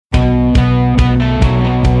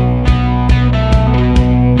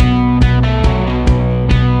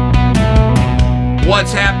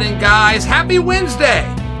What's happening, guys? Happy Wednesday!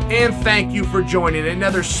 And thank you for joining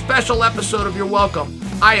another special episode of You're Welcome.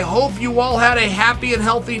 I hope you all had a happy and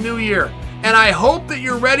healthy new year. And I hope that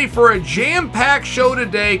you're ready for a jam-packed show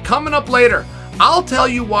today. Coming up later, I'll tell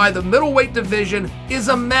you why the middleweight division is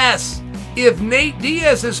a mess, if Nate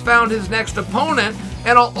Diaz has found his next opponent,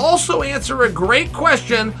 and I'll also answer a great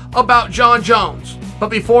question about John Jones. But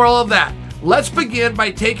before all of that, let's begin by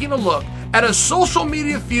taking a look at a social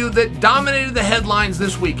media feud that dominated the headlines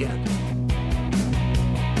this weekend.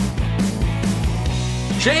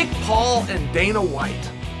 Jake Paul and Dana White.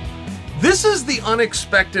 This is the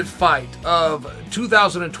unexpected fight of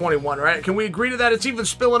 2021, right? Can we agree to that? It's even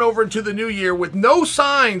spilling over into the new year with no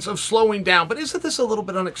signs of slowing down. But isn't this a little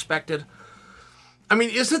bit unexpected? I mean,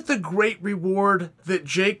 isn't the great reward that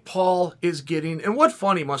Jake Paul is getting, and what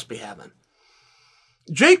fun he must be having?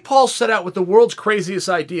 Jake Paul set out with the world's craziest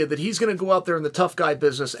idea that he's going to go out there in the tough guy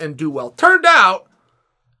business and do well. Turned out,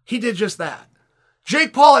 he did just that.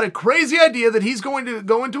 Jake Paul had a crazy idea that he's going to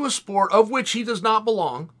go into a sport of which he does not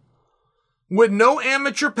belong, with no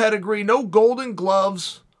amateur pedigree, no golden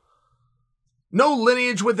gloves, no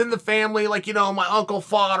lineage within the family, like, my uncle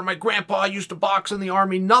fought or my grandpa used to box in the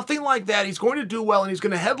army, nothing like that. He's going to do well, and he's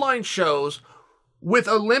going to headline shows with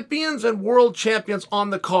Olympians and world champions on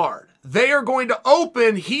the card. They are going to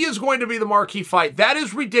open. He is going to be the marquee fight. That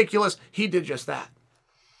is ridiculous. He did just that.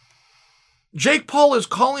 Jake Paul is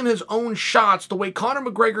calling his own shots the way Conor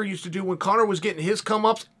McGregor used to do when Conor was getting his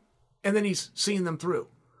come-ups, and then he's seeing them through.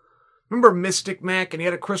 Remember Mystic Mac, and he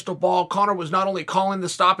had a crystal ball? Conor was not only calling the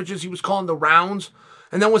stoppages, he was calling the rounds.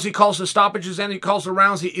 And then once he calls the stoppages and he calls the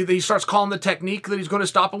rounds, he starts calling the technique that he's going to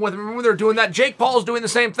stop him with. Remember, they're doing that? Jake Paul is doing the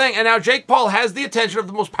same thing. And now Jake Paul has the attention of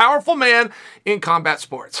the most powerful man in combat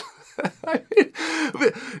sports.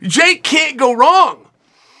 Jake can't go wrong.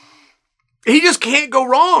 He just can't go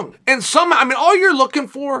wrong. And somehow, all you're looking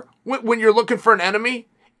for when you're looking for an enemy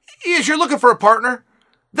is you're looking for a partner.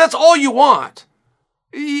 That's all you want.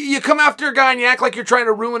 You come after a guy and you act like you're trying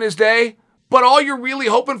to ruin his day, but all you're really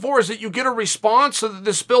hoping for is that you get a response so that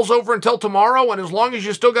this spills over until tomorrow, and as long as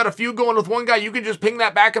you still got a feud going with one guy, you can just ping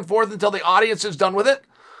that back and forth until the audience is done with it.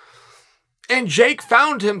 And Jake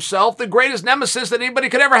found himself the greatest nemesis that anybody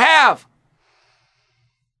could ever have.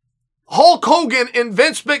 Hulk Hogan and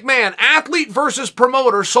Vince McMahon, athlete versus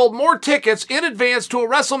promoter, sold more tickets in advance to a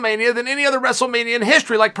WrestleMania than any other WrestleMania in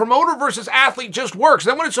history. Like, promoter versus athlete just works.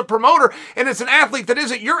 Then when it's a promoter and it's an athlete that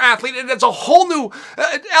isn't your athlete, and it's a whole new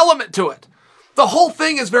element to it. The whole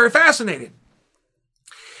thing is very fascinating.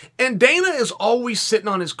 And Dana is always sitting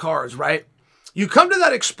on his cards, right? You come to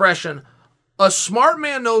that expression, a smart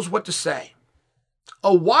man knows what to say.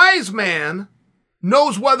 A wise man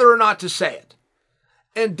knows whether or not to say it.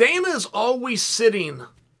 And Dana is always sitting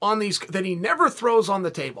on these that he never throws on the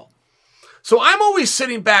table. So I'm always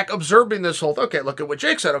sitting back observing this whole thing. Okay, look at what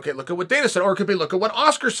Jake said. Okay, look at what Dana said. Or it could be look at what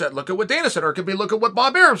Oscar said. Look at what Dana said. Or it could be look at what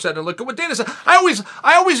Bob Arum said and look at what Dana said. I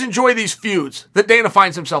always enjoy these feuds that Dana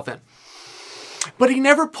finds himself in. But he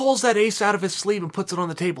never pulls that ace out of his sleeve and puts it on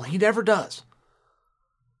the table. He never does.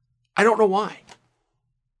 I don't know why.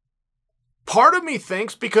 Part of me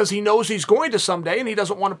thinks because he knows he's going to someday and he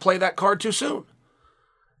doesn't want to play that card too soon.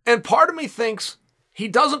 And part of me thinks he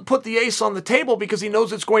doesn't put the ace on the table because he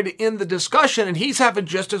knows it's going to end the discussion, and he's having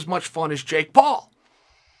just as much fun as Jake Paul.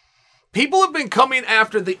 People have been coming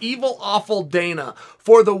after the evil, awful Dana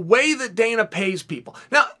for the way that Dana pays people.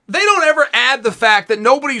 Now, they don't ever add the fact that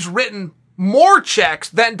nobody's written more checks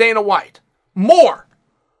than Dana White. More.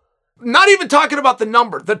 Not even talking about the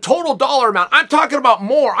number, the total dollar amount. I'm talking about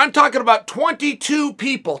more. I'm talking about 22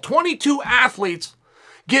 people, 22 athletes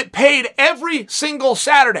get paid every single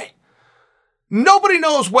Saturday. Nobody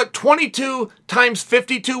knows what 22 times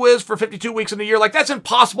 52 is for 52 weeks in a year. Like, that's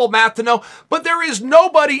impossible math to know. But there is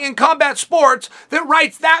nobody in combat sports that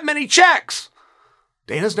writes that many checks.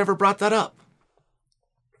 Dana's never brought that up.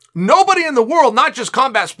 Nobody in the world, not just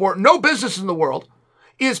combat sport, no business in the world,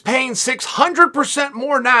 is paying 600%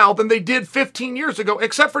 more now than they did 15 years ago,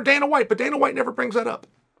 except for Dana White. But Dana White never brings that up.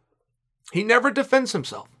 He never defends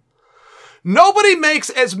himself. Nobody makes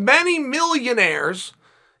as many millionaires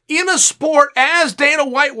in a sport as Dana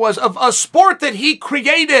White was, of a sport that he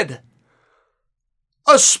created.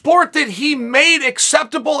 A sport that he made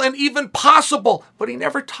acceptable and even possible. But he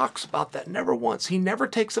never talks about that, never once. He never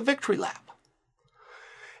takes a victory lap.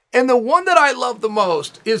 And the one that I love the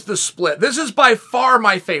most is the split. This is by far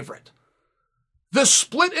my favorite. The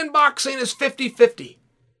split in boxing is 50-50.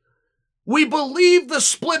 We believe the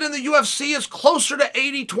split in the UFC is closer to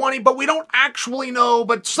 80-20, but we don't actually know.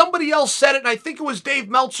 But somebody else said it, and I think it was Dave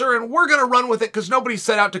Meltzer, and we're going to run with it because nobody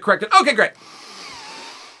set out to correct it. Okay, great.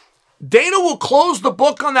 Dana will close the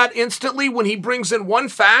book on that instantly when he brings in one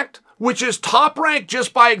fact, which is Top Rank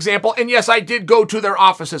just by example. And yes, I did go to their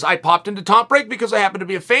offices. I popped into Top Rank because I happened to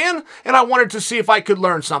be a fan and I wanted to see if I could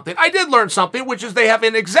learn something. I did learn something, which is they have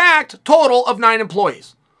an exact total of 9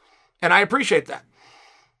 employees. And I appreciate that.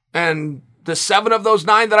 And the 7 of those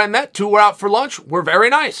 9 that I met, 2 were out for lunch, were very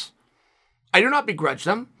nice. I do not begrudge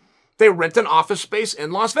them. They rent an office space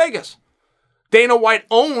in Las Vegas. Dana White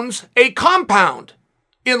owns a compound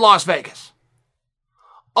in Las Vegas.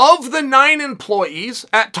 Of the 9 employees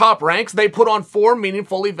at Top Ranks, they put on 4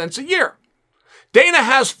 meaningful events a year. Dana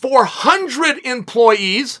has 400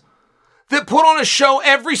 employees that put on a show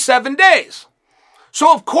every 7 days.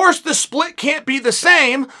 So of course the split can't be the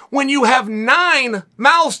same when you have 9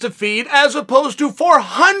 mouths to feed as opposed to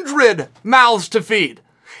 400 mouths to feed.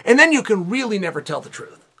 And then you can really never tell the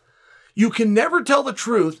truth. You can never tell the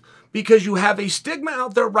truth because you have a stigma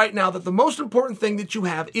out there right now that the most important thing that you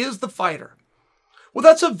have is the fighter. Well,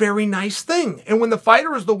 that's a very nice thing. And when the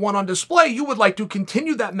fighter is the one on display, you would like to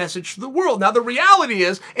continue that message to the world. Now, the reality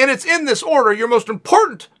is, and it's in this order, your most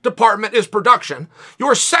important department is production.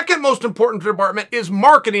 Your second most important department is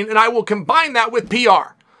marketing, and I will combine that with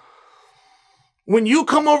PR. When you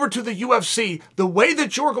come over to the UFC, the way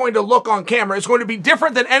that you're going to look on camera is going to be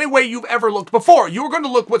different than any way you've ever looked before. You're going to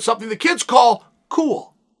look what something the kids call cool.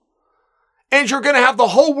 And you're going to have the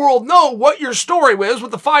whole world know what your story is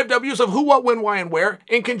with the 5 W's of who, what, when, why, and where,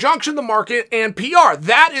 in conjunction the market and PR.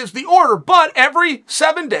 That is the order. But every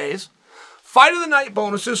 7 days, fight of the night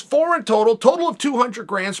bonuses, 4 in total of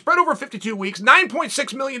 $200,000, spread over 52 weeks,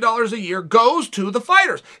 $9.6 million a year goes to the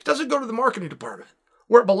fighters. It doesn't go to the marketing department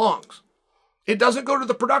where it belongs. It doesn't go to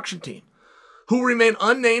the production team, who remain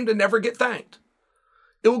unnamed and never get thanked.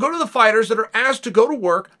 It will go to the fighters that are asked to go to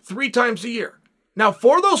work 3 times a year. Now,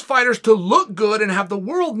 for those fighters to look good and have the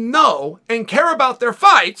world know and care about their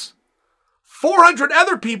fights, 400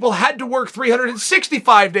 other people had to work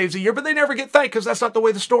 365 days a year, but they never get thanked because that's not the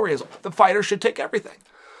way the story is. The fighter should take everything.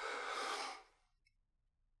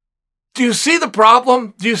 Do you see the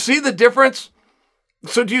problem? Do you see the difference?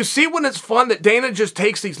 So do you see when it's fun that Dana just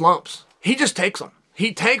takes these lumps? He just takes them.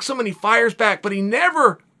 He takes them and he fires back, but he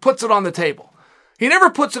never puts it on the table. He never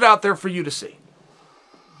puts it out there for you to see.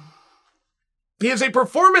 He is a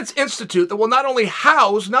performance institute that will not only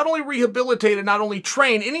house, not only rehabilitate, and not only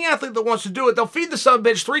train any athlete that wants to do it. They'll feed the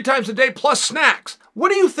sub-bitch 3 times a day plus snacks. What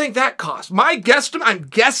do you think that costs? I'm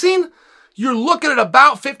guessing you're looking at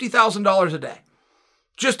about $50,000 a day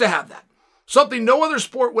just to have that. Something no other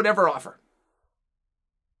sport would ever offer.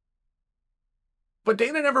 But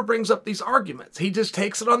Dana never brings up these arguments. He just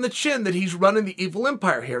takes it on the chin that he's running the evil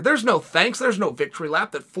empire here. There's no thanks. There's no victory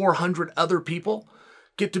lap that 400 other people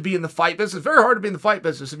get to be in the fight business. It's very hard to be in the fight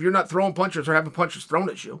business if you're not throwing punches or having punches thrown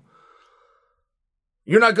at you.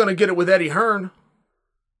 You're not going to get it with Eddie Hearn.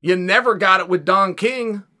 You never got it with Don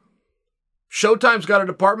King. Showtime's got a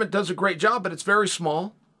department, does a great job, but it's very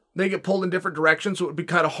small. They get pulled in different directions, so it would be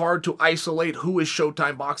kind of hard to isolate who is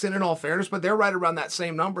Showtime Boxing in all fairness, but they're right around that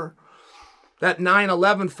same number. That 9,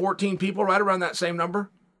 11, 14 people, right around that same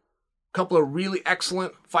number. A couple of really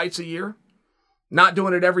excellent fights a year. Not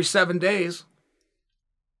doing it every 7 days.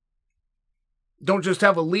 Don't just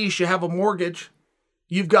have a leash, you have a mortgage.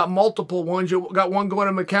 You've got multiple ones. You've got one going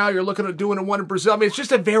to Macau. You're looking at doing one in Brazil. I mean, it's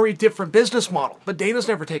just a very different business model. But Dana's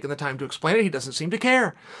never taken the time to explain it. He doesn't seem to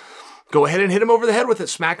care. Go ahead and hit him over the head with it.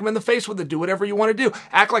 Smack him in the face with it. Do whatever you want to do.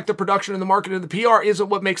 Act like the production and the marketing and the PR isn't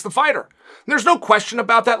what makes the fighter. And there's no question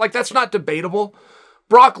about that. Like, that's not debatable.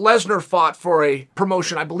 Brock Lesnar fought for a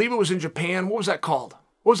promotion. I believe it was in Japan. What was that called?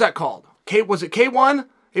 Was it K1?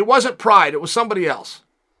 It wasn't Pride. It was somebody else.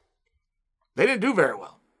 They didn't do very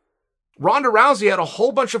well. Ronda Rousey had a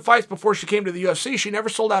whole bunch of fights before she came to the UFC. She never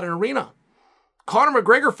sold out an arena. Conor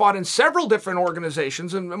McGregor fought in several different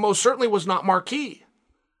organizations and most certainly was not marquee.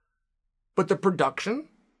 But the production,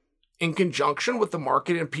 in conjunction with the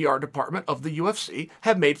marketing and PR department of the UFC,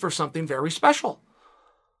 have made for something very special.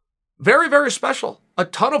 Very, very special. A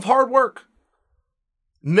ton of hard work.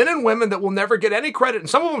 Men and women that will never get any credit, and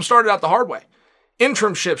some of them started out the hard way.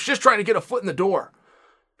 Internships, just trying to get a foot in the door.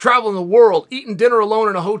 Traveling the world, eating dinner alone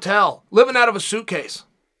in a hotel, living out of a suitcase.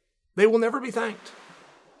 They will never be thanked.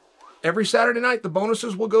 Every Saturday night, the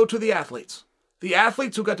bonuses will go to the athletes. The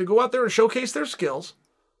athletes who got to go out there and showcase their skills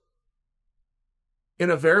in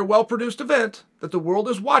a very well-produced event that the world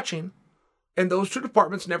is watching, and those 2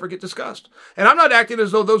 departments never get discussed. And I'm not acting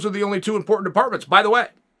as though those are the only 2 important departments. By the way,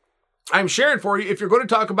 I'm sharing for you, if you're going to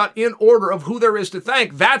talk about in order of who there is to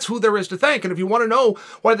thank, that's who there is to thank. And if you want to know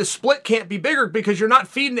why the split can't be bigger, because you're not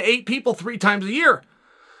feeding 8 people 3 times a year.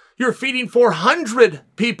 You're feeding 400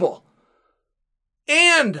 people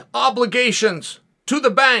and obligations to the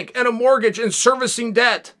bank and a mortgage and servicing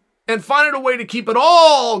debt and finding a way to keep it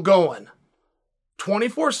all going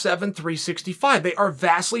 24/7, 365. They are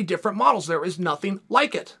vastly different models. There is nothing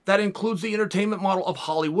like it. That includes the entertainment model of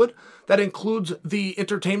Hollywood. That includes the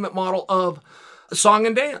entertainment model of song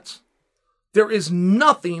and dance. There is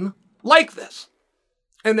nothing like this.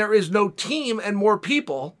 And there is no team and more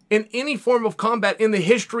people in any form of combat in the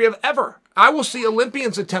history of ever. I will see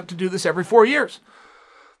Olympians attempt to do this every 4 years.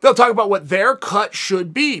 They'll talk about what their cut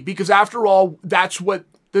should be, because after all, that's what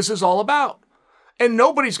this is all about. And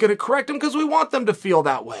nobody's going to correct them because we want them to feel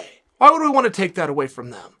that way. Why would we want to take that away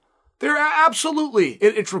from them? They're absolutely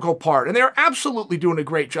an integral part, and they're absolutely doing a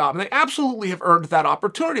great job, and they absolutely have earned that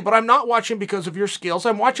opportunity. But I'm not watching because of your skills.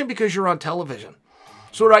 I'm watching because you're on television.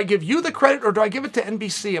 So do I give you the credit or do I give it to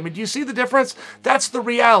NBC? I mean, do you see the difference? That's the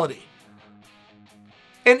reality.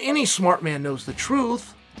 And any smart man knows the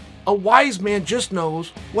truth. A wise man just knows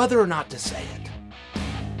whether or not to say it.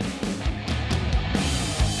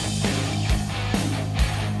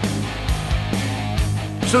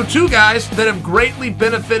 So two guys that have greatly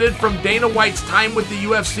benefited from Dana White's time with the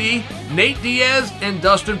UFC, Nate Diaz and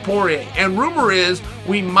Dustin Poirier. And rumor is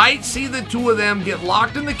we might see the two of them get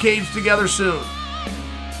locked in the cage together soon.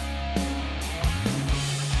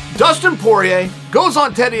 Dustin Poirier goes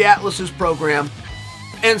on Teddy Atlas's program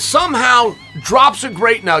and somehow drops a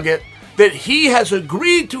great nugget that he has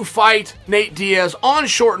agreed to fight Nate Diaz on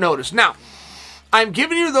short notice. Now, I'm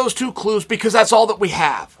giving you those two clues because that's all that we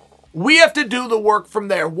have. We have to do the work from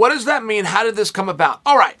there. What does that mean? How did this come about?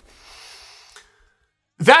 All right.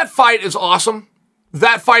 That fight is awesome.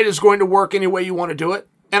 That fight is going to work any way you want to do it.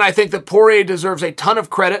 And I think that Poirier deserves a ton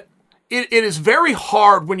of credit. It is very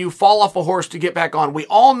hard when you fall off a horse to get back on. We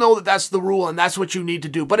all know that that's the rule and that's what you need to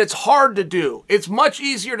do, but it's hard to do. It's much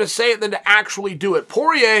easier to say it than to actually do it.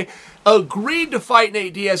 Poirier agreed to fight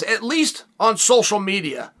Nate Diaz, at least on social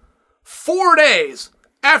media, 4 days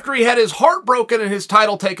after he had his heart broken and his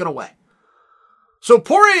title taken away. So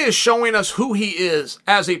Poirier is showing us who he is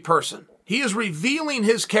as a person. He is revealing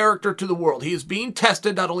his character to the world. He is being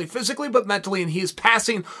tested not only physically but mentally, and he is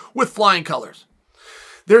passing with flying colors.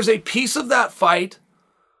 There's a piece of that fight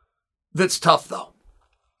that's tough, though,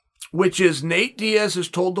 which is Nate Diaz has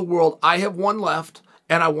told the world, I have one left,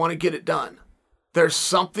 and I want to get it done. There's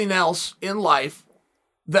something else in life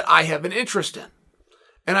that I have an interest in.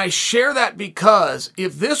 And I share that because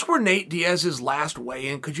if this were Nate Diaz's last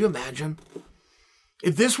weigh-in, could you imagine?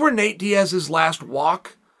 If this were Nate Diaz's last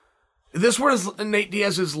walk, if this were Nate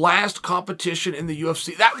Diaz's last competition in the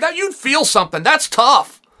UFC, that you'd feel something. That's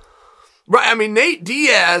tough. Right, I mean, Nate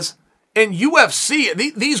Diaz and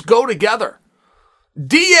UFC, these go together.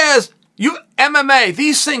 Diaz, MMA,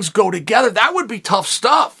 these things go together. That would be tough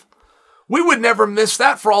stuff. We would never miss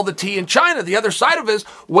that for all the tea in China. The other side of it is,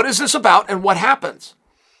 what is this about and what happens?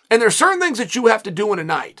 And there's certain things that you have to do in a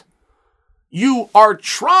night. You are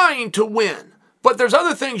trying to win, but there's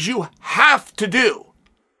other things you have to do.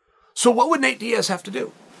 So what would Nate Diaz have to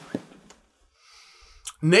do?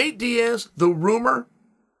 Nate Diaz, the rumor,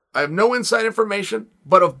 I have no inside information,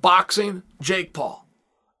 but of boxing Jake Paul.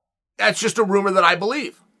 That's just a rumor that I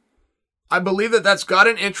believe. I believe that that's got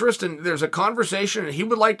an interest and there's a conversation and he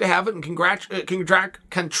would like to have it, and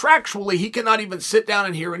contractually he cannot even sit down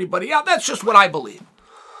and hear anybody out. That's just what I believe.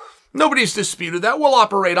 Nobody's disputed that. We'll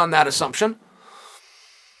operate on that assumption.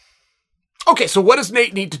 Okay, so what does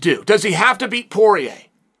Nate need to do? Does he have to beat Poirier?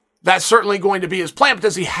 That's certainly going to be his plan, but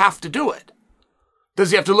does he have to do it?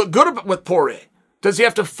 Does he have to look good with Poirier? Does he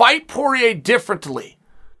have to fight Poirier differently?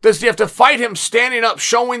 Does he have to fight him standing up,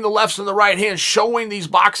 showing the lefts and the right hands, showing these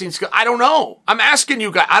boxing skills? I don't know. I'm asking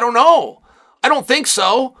you guys. I don't know. I don't think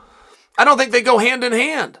so. I don't think they go hand in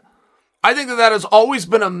hand. I think that has always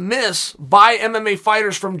been a miss by MMA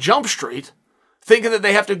fighters from Jump Street, thinking that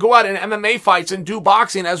they have to go out in MMA fights and do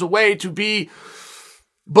boxing as a way to be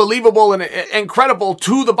believable and credible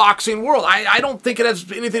to the boxing world. I don't think it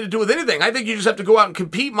has anything to do with anything. I think you just have to go out and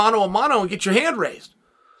compete mano a mano and get your hand raised.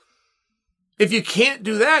 If you can't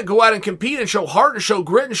do that, go out and compete and show heart and show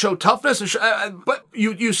grit and show toughness. But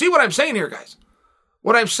you see what I'm saying here, guys.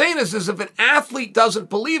 What I'm saying is if an athlete doesn't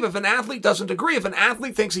believe, if an athlete doesn't agree, if an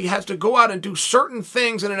athlete thinks he has to go out and do certain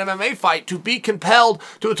things in an MMA fight to be compelled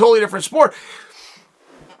to a totally different sport,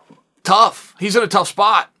 tough. He's in a tough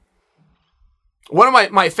spot. One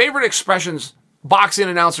of my favorite expressions, boxing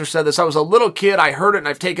announcer said this. I was a little kid. I heard it and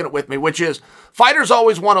I've taken it with me, which is fighters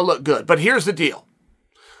always want to look good. But here's the deal.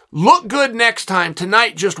 Look good next time.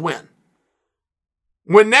 Tonight, just win.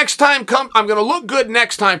 When next time comes, I'm going to look good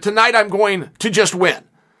next time. Tonight, I'm going to just win.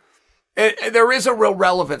 And there is a real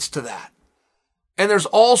relevance to that. And there's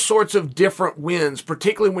all sorts of different wins,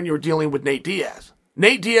 particularly when you're dealing with Nate Diaz.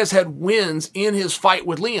 Nate Diaz had wins in his fight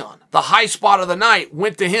with Leon. The high spot of the night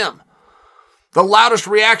went to him. The loudest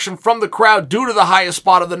reaction from the crowd due to the highest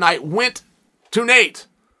spot of the night went to Nate.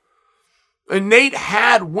 And Nate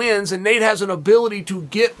had wins, and Nate has an ability to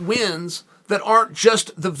get wins that aren't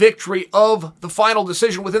just the victory of the final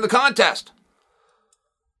decision within the contest.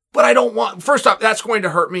 But I don't want, first off, that's going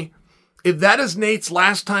to hurt me. If that is Nate's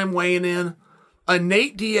last time weighing in, a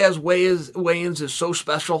Nate Diaz weigh-ins is so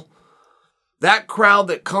special. That crowd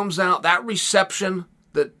that comes out, that reception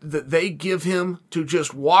that they give him to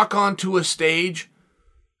just walk onto a stage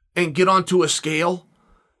and get onto a scale,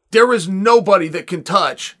 there is nobody that can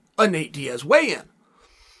touch a Nate Diaz weigh-in.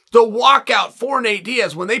 The walkout for Nate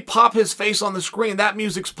Diaz, when they pop his face on the screen, that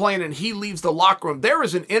music's playing and he leaves the locker room, there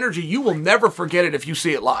is an energy, you will never forget it if you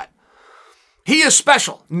see it live. He is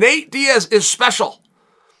special. Nate Diaz is special.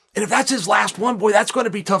 And if that's his last one, boy, that's going to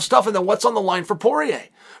be tough stuff. And then what's on the line for Poirier?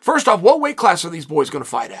 First off, what weight class are these boys going to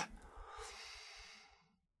fight at?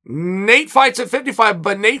 Nate fights at 55,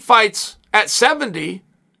 but Nate fights at 70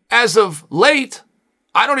 as of late.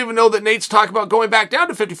 I don't even know that Nate's talking about going back down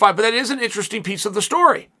to 55, but that is an interesting piece of the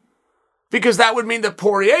story. Because that would mean that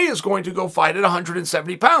Poirier is going to go fight at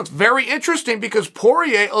 170 pounds. Very interesting because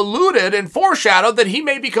Poirier alluded and foreshadowed that he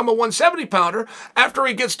may become a 170-pounder after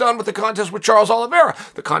he gets done with the contest with Charles Oliveira.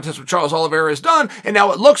 The contest with Charles Oliveira is done, and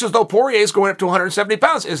now it looks as though Poirier is going up to 170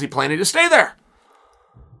 pounds. Is he planning to stay there?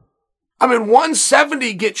 I mean,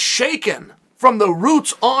 170 gets shaken from the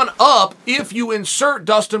roots on up if you insert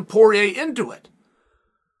Dustin Poirier into it.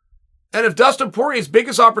 And if Dustin Poirier's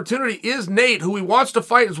biggest opportunity is Nate, who he wants to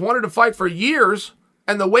fight, has wanted to fight for years,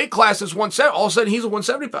 and the weight class is 170, all of a sudden he's a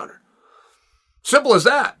 170-pounder. Simple as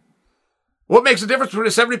that. What makes the difference between a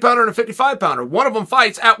 70-pounder and a 55-pounder? One of them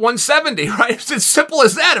fights at 170, right? It's as simple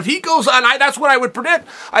as that. If he goes on, that's what I would predict.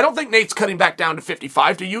 I don't think Nate's cutting back down to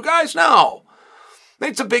 55. Do you guys? No.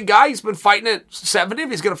 Nate's a big guy. He's been fighting at 70. If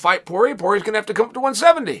he's going to fight Poirier's going to have to come up to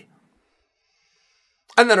 170.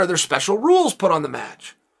 And then are there special rules put on the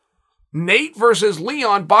match? Nate versus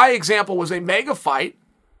Leon, by example, was a mega fight,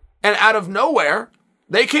 and out of nowhere,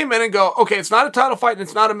 they came in and go, okay, it's not a title fight and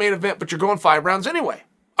it's not a main event, but you're going 5 rounds anyway.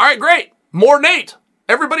 All right, great. More Nate.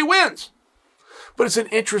 Everybody wins. But it's an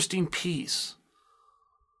interesting piece.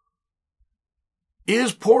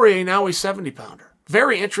 Is Poirier now a 70-pounder?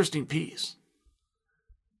 Very interesting piece.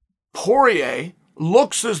 Poirier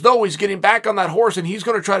looks as though he's getting back on that horse and he's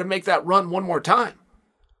going to try to make that run one more time.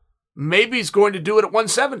 Maybe he's going to do it at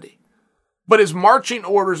 170. But his marching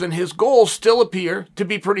orders and his goals still appear to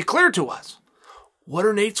be pretty clear to us. What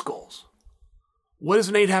are Nate's goals? What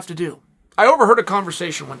does Nate have to do? I overheard a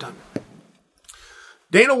conversation one time.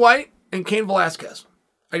 Dana White and Cain Velasquez.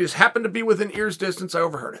 I just happened to be within ear's distance. I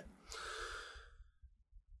overheard it.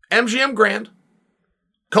 MGM Grand,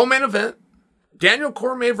 co-main event, Daniel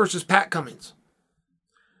Cormier versus Pat Cummins.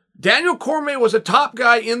 Daniel Cormier was a top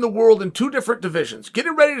guy in the world in 2 different divisions,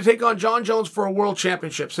 getting ready to take on John Jones for a world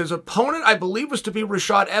championship. His opponent, I believe, was to be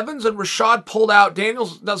Rashad Evans, and Rashad pulled out. Daniel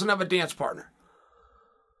doesn't have a dance partner.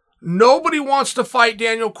 Nobody wants to fight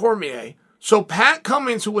Daniel Cormier, so Pat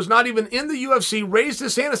Cummins, who was not even in the UFC, raised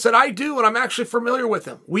his hand and said, I do, and I'm actually familiar with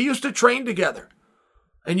him. We used to train together.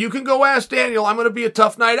 And you can go ask Daniel, I'm going to be a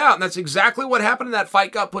tough night out. And that's exactly what happened in that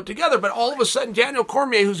fight got put together. But all of a sudden, Daniel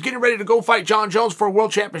Cormier, who's getting ready to go fight John Jones for a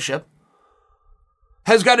world championship,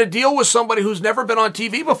 has got to deal with somebody who's never been on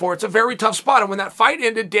TV before. It's a very tough spot. And when that fight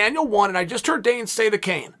ended, Daniel won. And I just heard Dana say to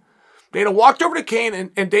Cain. Dana walked over to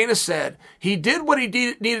Cain and Dana said, he did what he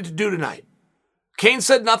needed to do tonight. Cain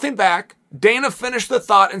said nothing back. Dana finished the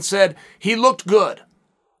thought and said, he looked good.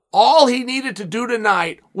 All he needed to do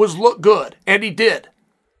tonight was look good. And he did.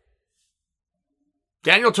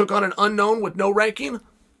 Daniel took on an unknown with no ranking.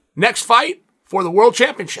 Next fight for the world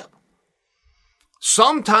championship.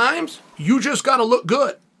 Sometimes you just got to look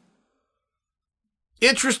good.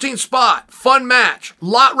 Interesting spot, fun match,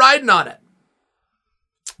 lot riding on it.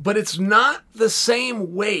 But it's not the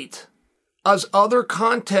same weight as other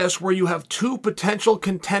contests where you have 2 potential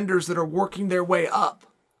contenders that are working their way up.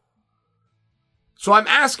 So I'm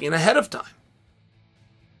asking ahead of time,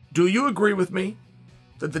 do you agree with me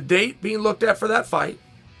that the date being looked at for that fight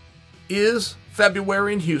is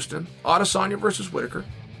February in Houston, Adesanya versus Whitaker?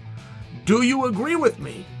 Do you agree with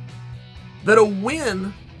me that a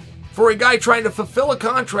win for a guy trying to fulfill a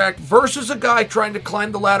contract versus a guy trying to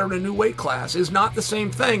climb the ladder in a new weight class is not the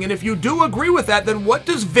same thing? And if you do agree with that, then what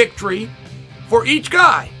does victory for each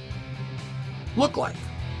guy look like?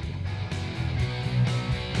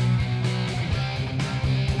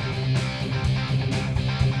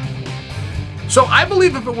 So I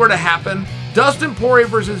believe if it were to happen, Dustin Poirier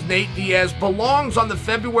versus Nate Diaz belongs on the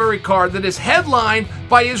February card that is headlined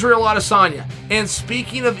by Israel Adesanya. And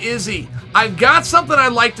speaking of Izzy, I've got something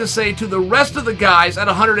I'd like to say to the rest of the guys at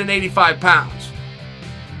 185 pounds.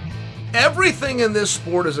 Everything in this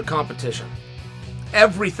sport is a competition.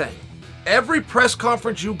 Everything. Every press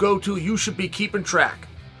conference you go to, you should be keeping track.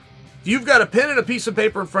 If you've got a pen and a piece of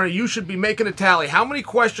paper in front of you, you should be making a tally. How many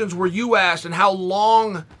questions were you asked and how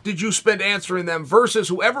long did you spend answering them versus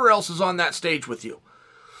whoever else is on that stage with you?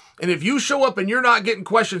 And if you show up and you're not getting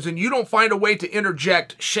questions and you don't find a way to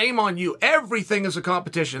interject, shame on you. Everything is a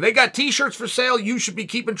competition. They got t-shirts for sale. You should be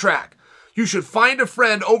keeping track. You should find a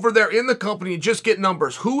friend over there in the company and just get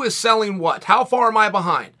numbers. Who is selling what? How far am I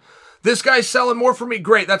behind? This guy's selling more for me.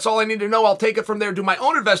 Great. That's all I need to know. I'll take it from there, do my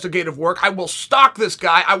own investigative work. I will stalk this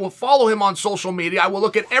guy. I will follow him on social media. I will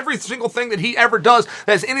look at every single thing that he ever does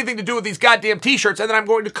that has anything to do with these goddamn t-shirts, and then I'm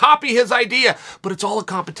going to copy his idea. But it's all a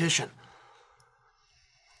competition.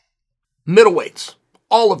 Middleweights,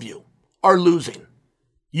 all of you are losing.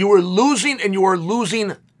 You are losing, and you are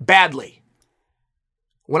losing badly.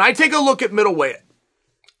 When I take a look at middleweight,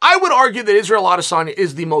 I would argue that Israel Adesanya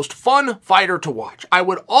is the most fun fighter to watch. I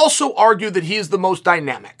would also argue that he is the most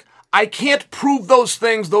dynamic. I can't prove those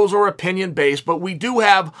things. Those are opinion-based, but we do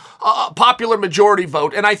have a popular majority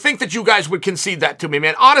vote, and I think that you guys would concede that to me,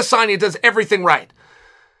 man. Adesanya does everything right.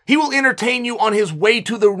 He will entertain you on his way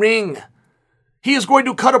to the ring. He is going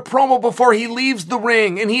to cut a promo before he leaves the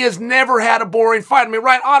ring, and he has never had a boring fight. I mean,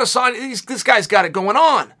 right, Adesanya, this guy's got it going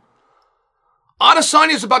on.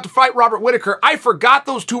 Adesanya is about to fight Robert Whittaker. I forgot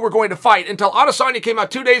those two were going to fight until Adesanya came out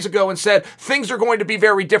 2 days ago and said, things are going to be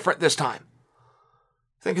very different this time.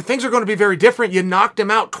 Thinking things are going to be very different. You knocked him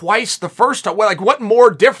out twice the first time. Well, like, what more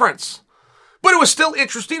difference? But it was still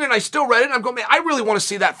interesting, and I still read it, and I'm going, man, I really want to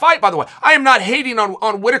see that fight, by the way. I am not hating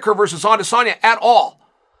on Whittaker versus Adesanya at all.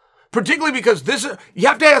 Particularly because you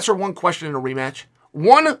have to answer one question in a rematch.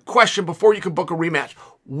 One question before you can book a rematch.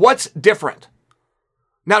 What's different?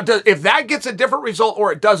 Now, if that gets a different result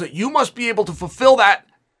or it doesn't, you must be able to fulfill that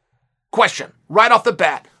question right off the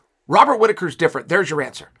bat. Robert Whittaker's different. There's your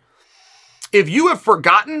answer. If you have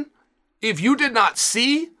forgotten, if you did not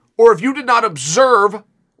see, or if you did not observe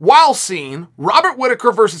while seeing Robert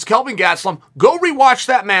Whittaker versus Kelvin Gastelum, go rewatch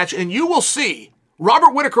that match and you will see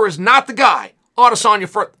Robert Whittaker is not the guy Adesanya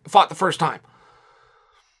fought the first time.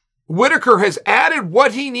 Whittaker has added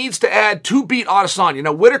what he needs to add to beat Adesanya.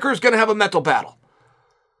 Now, Whittaker's going to have a mental battle.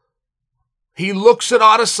 He looks at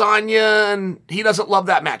Adesanya and he doesn't love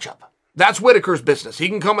that matchup. That's Whittaker's business. He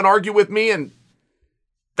can come and argue with me and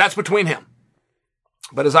that's between him.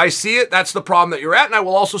 But as I see it, that's the problem that you're at. And I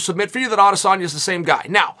will also submit for you that Adesanya is the same guy.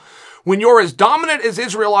 Now, when you're as dominant as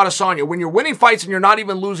Israel Adesanya, when you're winning fights and you're not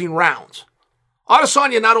even losing rounds,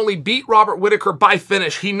 Adesanya not only beat Robert Whittaker by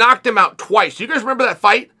finish, he knocked him out twice. Do you guys remember that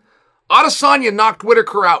fight? Adesanya knocked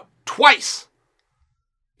Whittaker out twice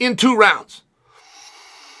in 2 rounds.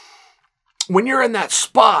 When you're in that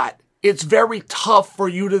spot, it's very tough for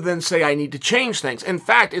you to then say, I need to change things. In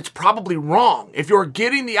fact, it's probably wrong. If you're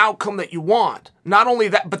getting the outcome that you want, not only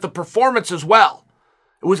that, but the performance as well.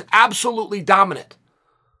 It was absolutely dominant.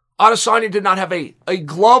 Adesanya did not have a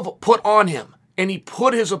glove put on him, and he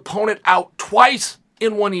put his opponent out twice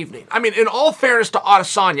in one evening. I mean, in all fairness to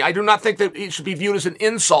Adesanya, I do not think that it should be viewed as an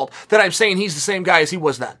insult that I'm saying he's the same guy as he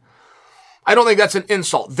was then. I don't think that's an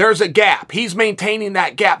insult. There's a gap. He's maintaining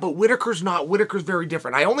that gap, but Whittaker's not. Whittaker's very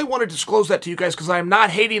different. I only want to disclose that to you guys because I am not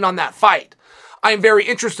hating on that fight. I am very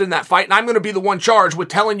interested in that fight, and I'm going to be the one charged with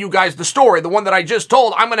telling you guys the story. The one that I just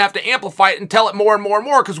told, I'm going to have to amplify it and tell it more and more and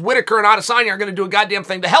more because Whittaker and Adesanya are going to do a goddamn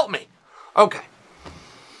thing to help me. Okay.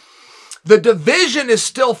 The division is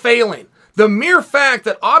still failing. The mere fact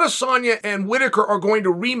that Adesanya and Whittaker are going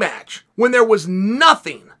to rematch when there was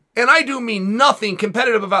nothing, and I do mean nothing,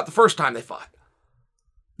 competitive about the first time they fought.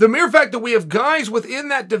 The mere fact that we have guys within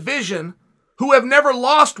that division who have never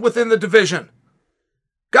lost within the division.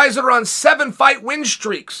 Guys that are on 7-fight win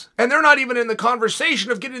streaks, and they're not even in the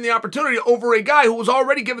conversation of getting the opportunity over a guy who was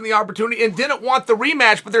already given the opportunity and didn't want the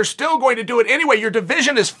rematch, but they're still going to do it anyway. Your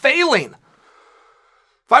division is failing.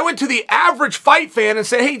 If I went to the average fight fan and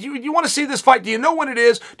said, hey, do you want to see this fight? Do you know when it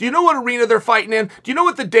is? Do you know what arena they're fighting in? Do you know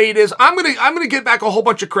what the date is? I'm gonna get back a whole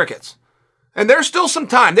bunch of crickets. And there's still some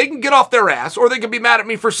time. They can get off their ass or they can be mad at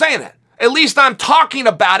me for saying it. At least I'm talking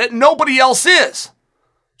about it. Nobody else is.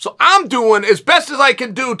 So I'm doing as best as I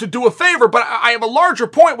can do to do a favor, but I have a larger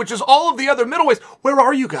point, which is all of the other middleweights. Where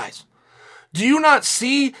are you guys? Do you not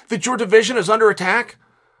see that your division is under attack?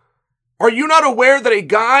 Are you not aware that a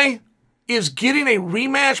guy is getting a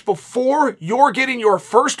rematch before you're getting your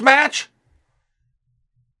first match?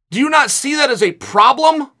 Do you not see that as a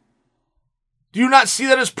problem? Do you not see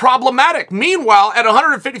that as problematic? Meanwhile, at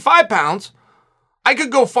 155 pounds, I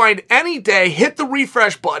could go find any day, hit the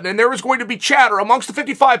refresh button, and there is going to be chatter amongst the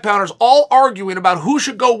 55-pounders all arguing about who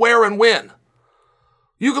should go where and when.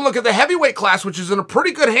 You can look at the heavyweight class, which is in a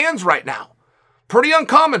pretty good hands right now. Pretty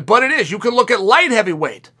uncommon, but it is. You can look at light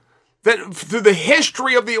heavyweight. That through the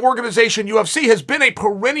history of the organization UFC has been a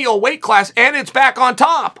perennial weight class, and it's back on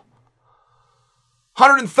top.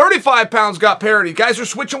 135 pounds got parity. Guys are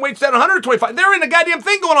switching weights down to 125. They're in a goddamn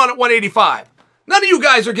thing going on at 185. None of you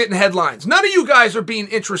guys are getting headlines. None of you guys are being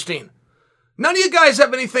interesting. None of you guys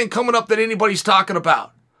have anything coming up that anybody's talking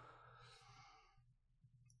about.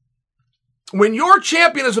 When your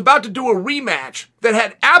champion is about to do a rematch that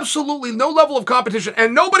had absolutely no level of competition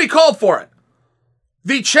and nobody called for it,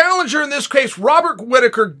 the challenger in this case, Robert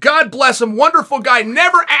Whittaker, God bless him, wonderful guy,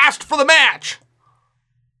 never asked for the match.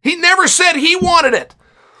 He never said he wanted it.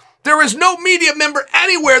 There is no media member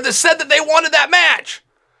anywhere that said that they wanted that match.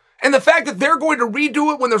 And the fact that they're going to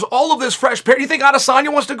redo it when there's all of this fresh pair, you think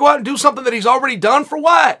Adesanya wants to go out and do something that he's already done for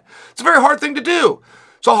what? It's a very hard thing to do.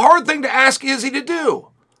 It's a hard thing to ask Izzy to do.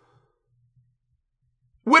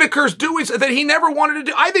 Whittaker's doing that he never wanted to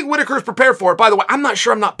do. I think Whittaker's prepared for it. By the way, I'm not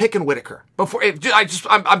sure I'm not picking Whittaker. I'm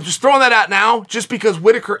just throwing that out now just because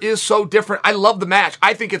Whittaker is so different. I love the match.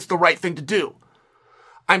 I think it's the right thing to do.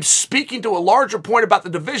 I'm speaking to a larger point about the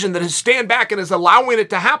division that has stand back and is allowing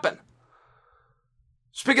it to happen.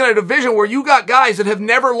 Speaking of a division where you got guys that have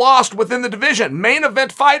never lost within the division, main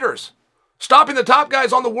event fighters, stopping the top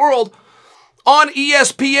guys on the world on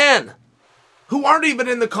ESPN, who aren't even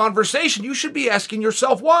in the conversation. You should be asking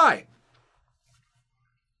yourself why.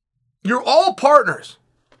 You're all partners.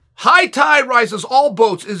 High tide rises all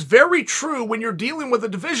boats is very true when you're dealing with a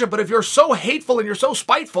division, but if you're so hateful and you're so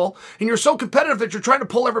spiteful and you're so competitive that you're trying to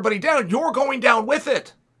pull everybody down, you're going down with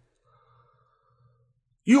it.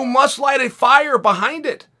 You must light a fire behind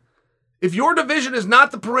it. If your division is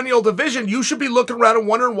not the perennial division, you should be looking around and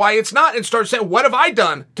wondering why it's not and start saying, what have I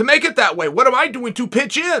done to make it that way? What am I doing to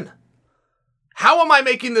pitch in? How am I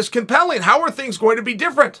making this compelling? How are things going to be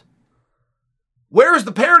different? Where is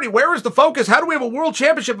the parity? Where is the focus? How do we have a world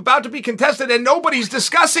championship about to be contested and nobody's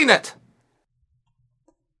discussing it?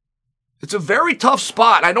 It's a very tough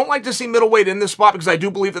spot. I don't like to see middleweight in this spot because I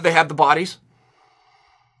do believe that they have the bodies.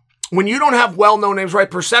 When you don't have well-known names, right,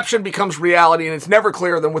 perception becomes reality, and it's never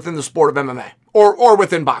clearer than within the sport of MMA or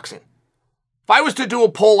within boxing. If I was to do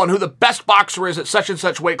a poll on who the best boxer is at such and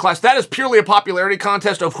such weight class, that is purely a popularity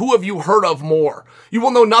contest of who have you heard of more. You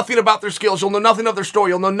will know nothing about their skills. You'll know nothing of their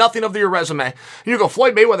story. You'll know nothing of their resume. And you go,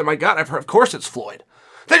 Floyd Mayweather, my God, I've heard, of course it's Floyd.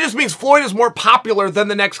 That just means Floyd is more popular than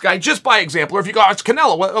the next guy, just by example. Or if you go, it's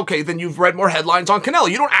Canelo, well, okay, then you've read more headlines on Canelo.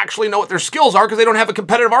 You don't actually know what their skills are because they don't have a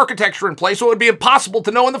competitive architecture in place, so it would be impossible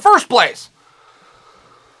to know in the first place.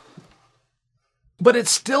 But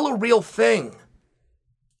it's still a real thing.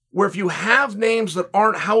 Where if you have names that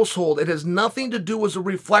aren't household, it has nothing to do as a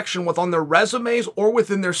reflection with on their resumes or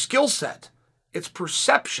within their skill set. It's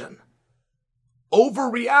perception over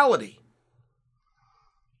reality.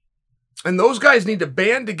 And those guys need to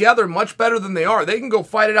band together much better than they are. They can go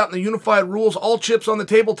fight it out in the unified rules, all chips on the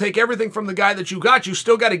table, take everything from the guy that you got. You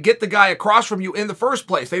still got to get the guy across from you in the first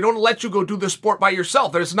place. They don't let you go do this sport by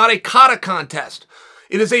yourself. It's not a kata contest.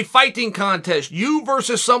 It is a fighting contest. You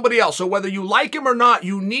versus somebody else. So whether you like him or not,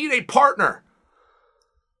 you need a partner.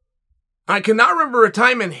 I cannot remember a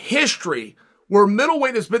time in history where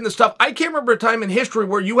middleweight has been the stuff. I can't remember a time in history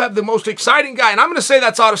where you have the most exciting guy. And I'm going to say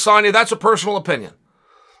that's Adesanya. That's a personal opinion.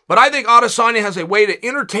 But I think Adesanya has a way to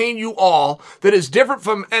entertain you all that is different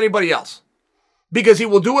from anybody else. Because he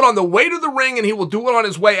will do it on the way to the ring and he will do it on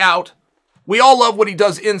his way out. We all love what he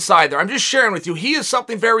does inside there. I'm just sharing with you. He is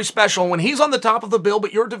something very special. And when he's on the top of the bill,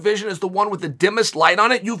 but your division is the one with the dimmest light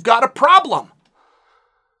on it, you've got a problem.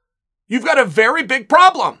 You've got a very big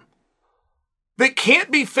problem that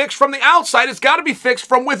can't be fixed from the outside. It's got to be fixed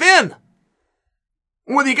from within.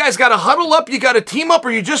 Whether you guys got to huddle up, you got to team up, or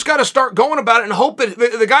you just got to start going about it and hope that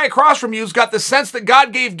the guy across from you's got the sense that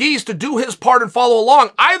God gave Geese to do his part and follow along.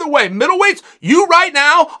 Either way, middleweights, you right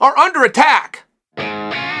now are under attack.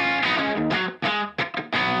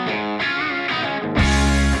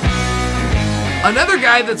 Another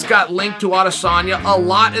guy that's got linked to Adesanya a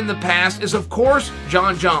lot in the past is, of course,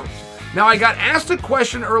 Jon Jones. Now, I got asked a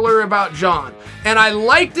question earlier about Jon, and I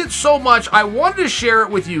liked it so much, I wanted to share it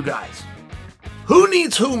with you guys. Who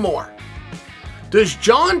needs who more? Does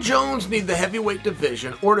Jon Jones need the heavyweight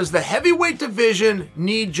division, or does the heavyweight division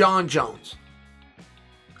need Jon Jones?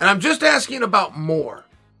 And I'm just asking about more.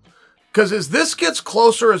 Because as this gets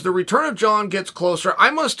closer, as the return of Jon gets closer,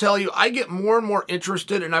 I must tell you, I get more and more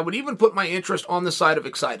interested, and I would even put my interest on the side of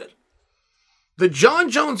excited. The John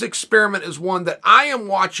Jones experiment is one that I am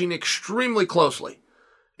watching extremely closely.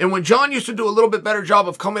 And when John used to do a little bit better job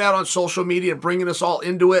of coming out on social media and bringing us all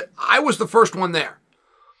into it, I was the first one there.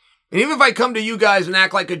 And even if I come to you guys and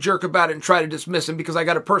act like a jerk about it and try to dismiss him because I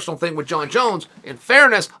got a personal thing with John Jones, in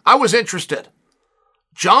fairness, I was interested.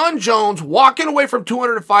 John Jones walking away from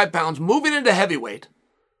 205 pounds, moving into heavyweight,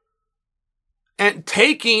 and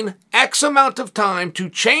taking X amount of time to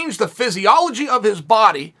change the physiology of his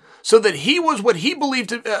body so that he was what he believed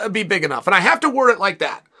to be big enough. And I have to word it like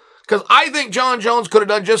that because I think John Jones could have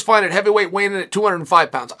done just fine at heavyweight weighing in at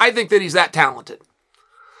 205 pounds. I think that he's that talented.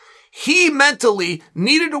 He mentally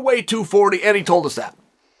needed to weigh 240, and he told us that.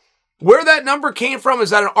 Where that number came from,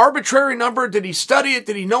 is that an arbitrary number? Did he study it?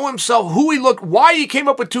 Did he know himself, who he looked, why he came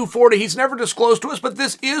up with 240? He's never disclosed to us, but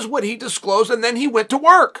this is what he disclosed, and then he went to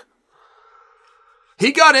work.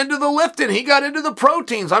 He got into the lifting. He got into the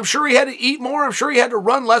proteins. I'm sure he had to eat more. I'm sure he had to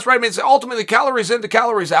run less, right? I mean, it's ultimately calories in to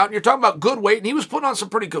calories out, and you're talking about good weight, and he was putting on some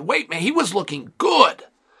pretty good weight, man. He was looking good.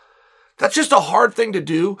 That's just a hard thing to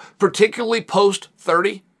do, particularly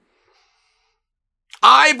post-30.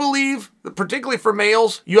 I believe that particularly for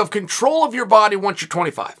males, you have control of your body once you're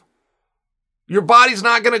 25. Your body's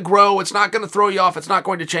not going to grow. It's not going to throw you off. It's not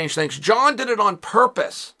going to change things. John did it on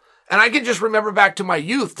purpose. And I can just remember back to my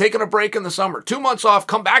youth, taking a break in the summer, 2 months off,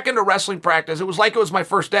 come back into wrestling practice. It was like it was my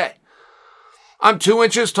first day. I'm 2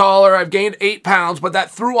 inches taller. I've gained 8 pounds, but that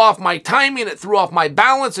threw off my timing. It threw off my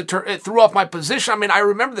balance. It threw off my position. I mean, I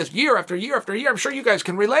remember this year after year after year. I'm sure you guys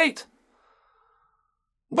can relate.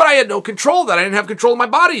 But I had no control of that. I didn't have control of my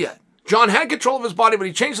body yet. John had control of his body, but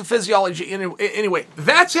he changed the physiology anyway.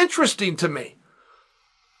 That's interesting to me.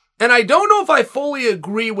 And I don't know if I fully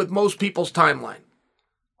agree with most people's timeline.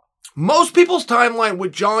 Most people's timeline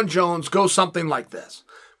with John Jones goes something like this.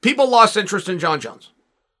 People lost interest in John Jones.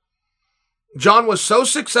 John was so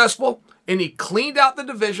successful, and he cleaned out the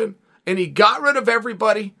division, and he got rid of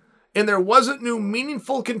everybody, and there wasn't new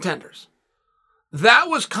meaningful contenders. That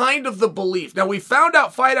was kind of the belief. Now, we found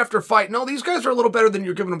out fight after fight, no, these guys are a little better than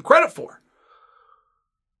you're giving them credit for.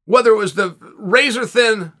 Whether it was the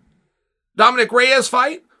razor-thin Dominic Reyes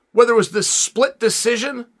fight, whether it was the split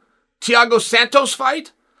decision Thiago Santos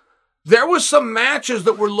fight, there was some matches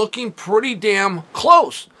that were looking pretty damn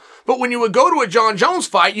close. But when you would go to a John Jones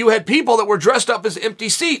fight, you had people that were dressed up as empty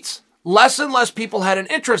seats. Less and less people had an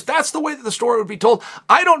interest. That's the way that the story would be told.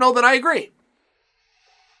 I don't know that I agree.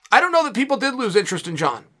 I don't know that people did lose interest in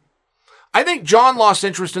John. I think John lost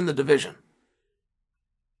interest in the division.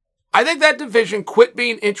 I think that division quit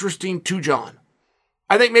being interesting to John.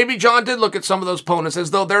 I think maybe John did look at some of those opponents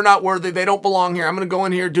as though they're not worthy, they don't belong here. I'm going to go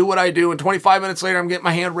in here, do what I do, and 25 minutes later I'm getting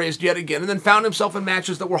my hand raised yet again, and then found himself in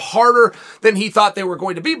matches that were harder than he thought they were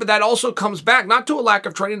going to be. But that also comes back not to a lack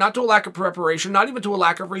of training, not to a lack of preparation, not even to a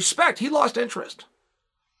lack of respect. He lost interest.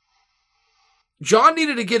 John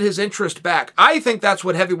needed to get his interest back. I think that's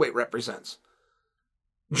what heavyweight represents.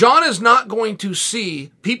 John is not going to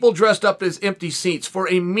see people dressed up as empty seats for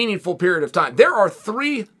a meaningful period of time. There are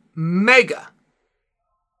 3 mega,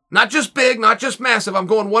 not just big, not just massive, I'm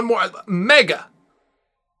going one more, mega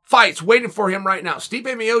fights waiting for him right now. Stipe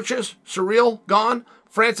Miocic, Ciryl, gone.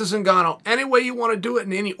 Francis Ngannou. Any way you want to do it,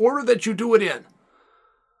 in any order that you do it in.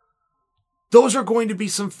 Those are going to be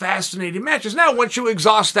some fascinating matches. Now, once you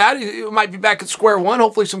exhaust that, you might be back at square one.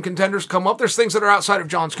 Hopefully some contenders come up. There's things that are outside of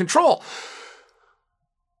John's control.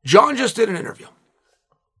 John just did an interview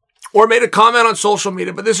or made a comment on social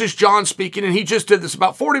media, but this is John speaking, and he just did this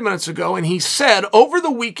about 40 minutes ago, and he said, over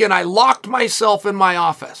the weekend, I locked myself in my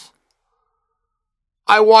office.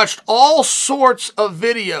 I watched all sorts of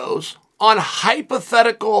videos on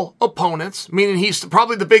hypothetical opponents, meaning he's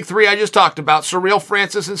probably the big 3 I just talked about, Ciryl,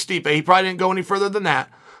 Francis, and Stipe. He probably didn't go any further than that.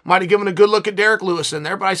 Might have given a good look at Derek Lewis in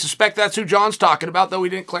there, but I suspect that's who John's talking about, though he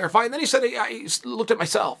didn't clarify. And then he said, I looked at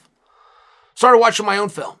myself. Started watching my own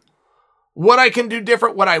film. What I can do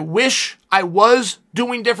different, what I wish I was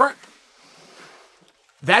doing different.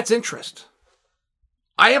 That's interest.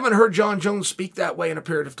 I haven't heard John Jones speak that way in a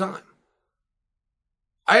period of time.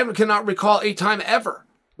 I cannot recall a time ever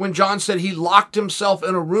when John said he locked himself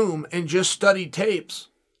in a room and just studied tapes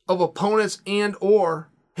of opponents and or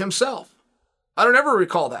himself. I don't ever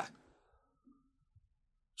recall that.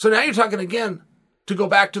 So now you're talking again, to go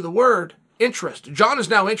back to the word, interest. John is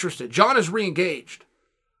now interested. John is re-engaged.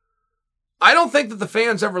 I don't think that the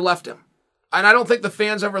fans ever left him. And I don't think the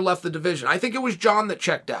fans ever left the division. I think it was John that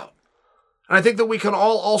checked out. And I think that we can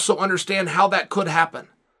all also understand how that could happen.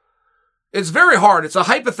 It's very hard. It's a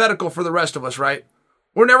hypothetical for the rest of us, right?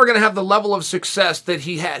 We're never going to have the level of success that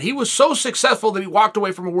he had. He was so successful that he walked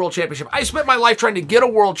away from a world championship. I spent my life trying to get a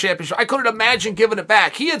world championship. I couldn't imagine giving it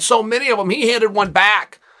back. He had so many of them, he handed one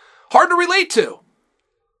back. Hard to relate to.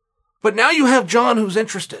 But now you have John who's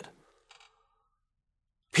interested.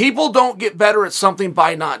 People don't get better at something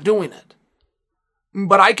by not doing it.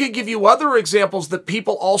 But I could give you other examples that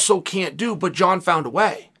people also can't do, but John found a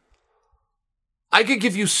way. I could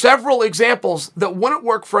give you several examples that wouldn't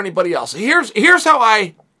work for anybody else. Here's how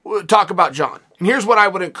I talk about John. And here's what I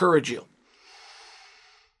would encourage you.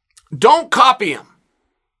 Don't copy him.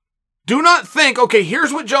 Do not think, okay,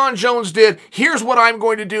 here's what John Jones did. Here's what I'm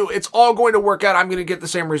going to do. It's all going to work out. I'm going to get the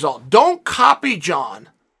same result. Don't copy John,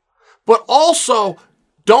 but also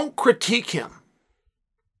don't critique him.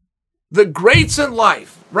 The greats in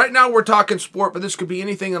life, right now we're talking sport, but this could be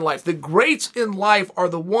anything in life. The greats in life are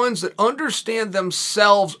the ones that understand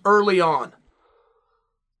themselves early on.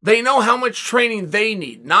 They know how much training they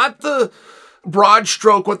need, not the broad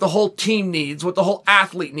stroke, what the whole team needs, what the whole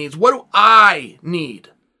athlete needs. What do I need?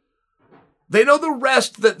 They know the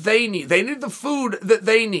rest that they need. They need the food that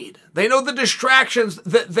they need. They know the distractions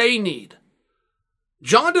that they need.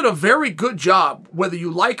 John did a very good job, whether you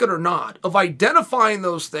like it or not, of identifying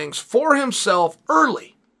those things for himself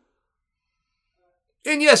early.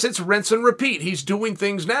 And yes, it's rinse and repeat. He's doing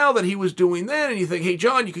things now that he was doing then, and you think, hey,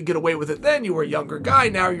 John, you could get away with it then. You were a younger guy.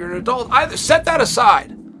 Now you're an adult. Either set that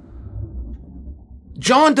aside.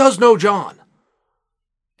 John does know John.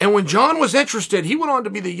 And when John was interested, he went on to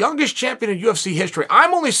be the youngest champion in UFC history.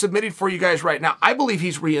 I'm only submitting for you guys right now. I believe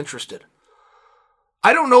he's reinterested.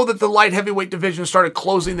 I don't know that the light heavyweight division started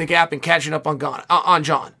closing the gap and catching up on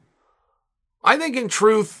John. I think in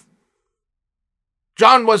truth,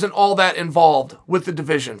 John wasn't all that involved with the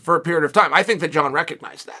division for a period of time. I think that John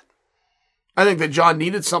recognized that. I think that John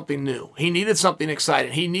needed something new. He needed something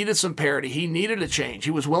exciting. He needed some parity. He needed a change.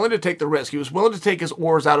 He was willing to take the risk. He was willing to take his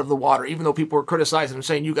oars out of the water, even though people were criticizing him,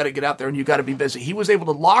 saying, you got to get out there and you got to be busy. He was able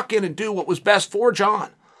to lock in and do what was best for John.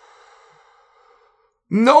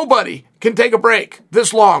 Nobody can take a break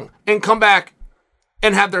this long and come back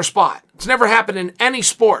and have their spot. It's never happened in any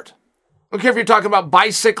sport. I don't care if you're talking about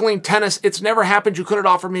bicycling, tennis. It's never happened. You couldn't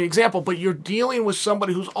offer me an example, but you're dealing with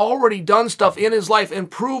somebody who's already done stuff in his life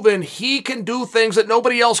and proven he can do things that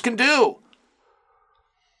nobody else can do.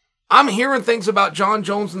 I'm hearing things about John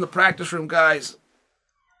Jones in the practice room, guys.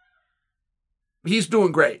 He's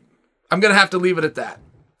doing great. I'm going to have to leave it at that.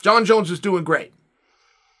 John Jones is doing great.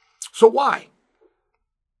 So why?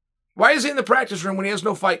 Why is he in the practice room when he has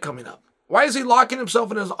no fight coming up? Why is he locking himself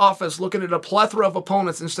in his office looking at a plethora of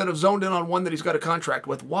opponents instead of zoned in on one that he's got a contract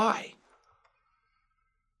with? Why?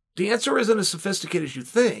 The answer isn't as sophisticated as you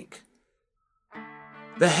think.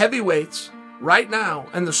 The heavyweights right now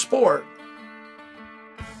and the sport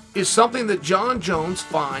is something that John Jones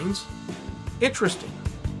finds interesting.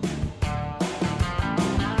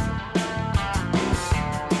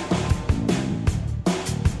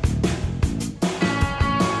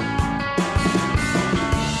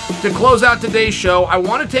 To close out today's show, I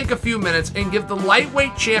want to take a few minutes and give the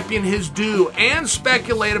lightweight champion his due and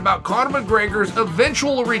speculate about Conor McGregor's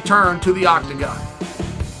eventual return to the octagon.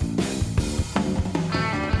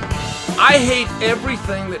 I hate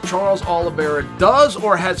everything that Charles Oliveira does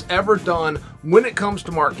or has ever done when it comes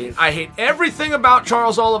to marketing. I hate everything about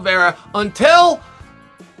Charles Oliveira until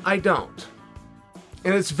I don't.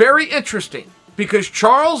 And it's very interesting. Because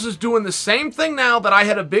Charles is doing the same thing now that I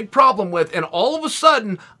had a big problem with, and all of a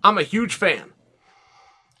sudden, I'm a huge fan.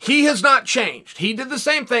 He has not changed. He did the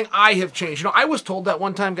same thing. I have changed. You know, I was told that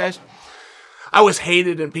one time, guys. I was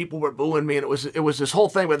hated and people were booing me, and it was this whole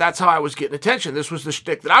thing, but that's how I was getting attention. This was the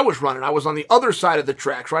shtick that I was running. I was on the other side of the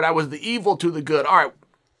tracks, right? I was the evil to the good. All right,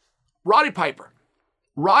 Roddy Piper.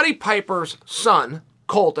 Roddy Piper's son,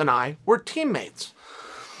 Colt, and I were teammates.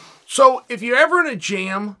 So if you're ever in a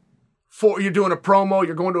jam, you're doing a promo,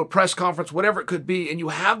 you're going to a press conference, whatever it could be, and you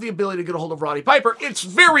have the ability to get a hold of Roddy Piper, it's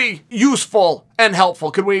very useful and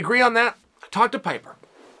helpful. Could we agree on that? I talked to Piper.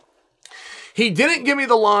 He didn't give me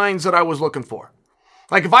the lines that I was looking for.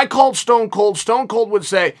 Like if I called Stone Cold would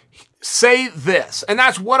say this. And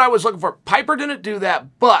that's what I was looking for. Piper didn't do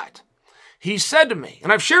that, but he said to me,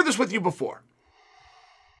 and I've shared this with you before,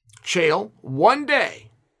 Chael, one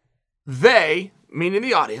day, they, meaning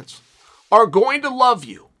the audience, are going to love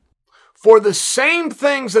you for the same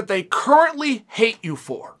things that they currently hate you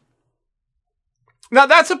for. Now,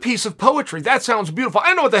 that's a piece of poetry. That sounds beautiful. I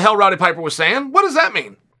don't know what the hell Roddy Piper was saying. What does that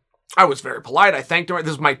mean? I was very polite. I thanked him.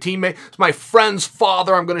 This is my teammate. It's my friend's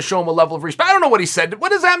father. I'm going to show him a level of respect. I don't know what he said.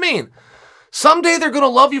 What does that mean? Someday they're going to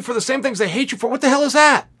love you for the same things they hate you for. What the hell is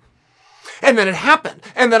that? And then it happened.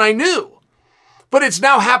 And then I knew But it's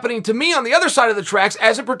now happening to me on the other side of the tracks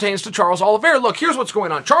as it pertains to Charles Oliveira. Look, here's what's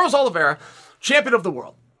going on. Charles Oliveira, champion of the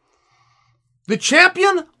world. The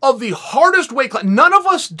champion of the hardest weight class. None of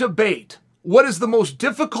us debate what is the most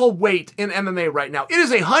difficult weight in MMA right now. It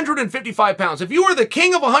is 155 pounds. If you are the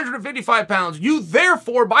king of 155 pounds, you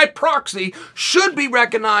therefore, by proxy, should be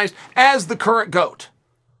recognized as the current GOAT.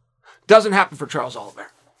 Doesn't happen for Charles Oliveira.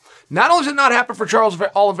 Not only does it not happen for Charles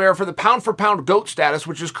Oliveira for the pound-for-pound GOAT status,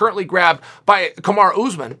 which is currently grabbed by Kamaru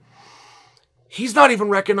Usman, he's not even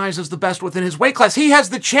recognized as the best within his weight class. He has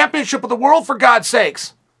the championship of the world, for God's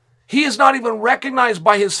sakes. He is not even recognized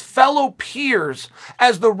by his fellow peers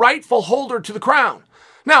as the rightful holder to the crown.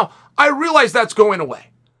 Now, I realize that's going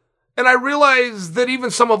away. And I realize that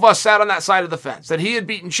even some of us sat on that side of the fence, that he had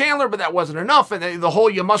beaten Chandler, but that wasn't enough. And the whole,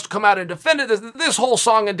 you must come out and defend it, this whole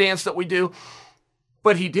song and dance that we do.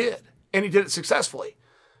 But he did. And he did it successfully.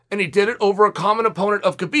 And he did it over a common opponent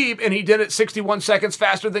of Khabib, and he did it 61 seconds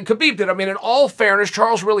faster than Khabib did. I mean, in all fairness,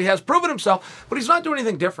 Charles really has proven himself, but he's not doing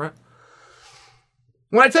anything different.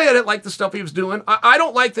 When I tell you I didn't like the stuff he was doing, I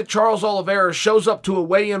don't like that Charles Oliveira shows up to a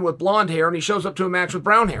weigh-in with blonde hair and he shows up to a match with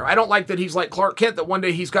brown hair. I don't like that he's like Clark Kent, that one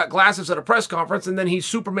day he's got glasses at a press conference and then he's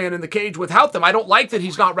Superman in the cage without them. I don't like that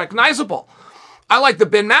he's not recognizable. I like the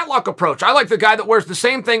Ben Matlock approach. I like the guy that wears the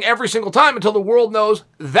same thing every single time until the world knows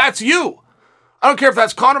that's you. I don't care if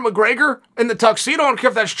that's Conor McGregor in the tuxedo. I don't care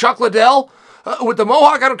if that's Chuck Liddell with the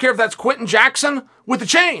mohawk. I don't care if that's Quentin Jackson with the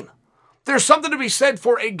chain. There's something to be said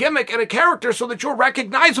for a gimmick and a character so that you're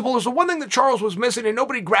recognizable is the one thing that Charles was missing, and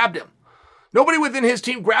nobody grabbed him. Nobody within his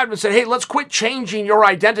team grabbed him and said, hey, let's quit changing your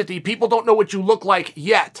identity. People don't know what you look like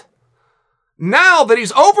yet. Now that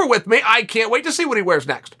he's over with me, I can't wait to see what he wears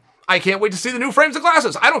next. I can't wait to see the new frames of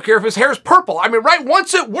glasses. I don't care if his hair is purple. I mean, right,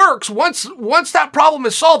 once it works, once that problem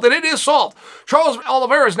is solved, and it is solved, Charles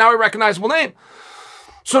Oliveira is now a recognizable name.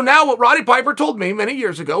 So now what Roddy Piper told me many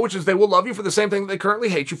years ago, which is they will love you for the same thing that they currently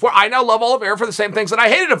hate you for, I now love Oliveira for the same things that I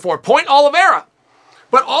hated him for. Point Oliveira.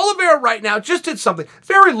 But Oliveira right now just did something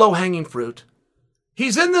very low-hanging fruit.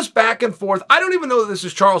 He's in this back and forth. I don't even know that this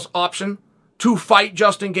is Charles' option to fight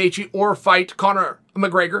Justin Gaethje or fight Conor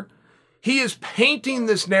McGregor. He is painting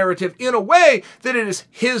this narrative in a way that it is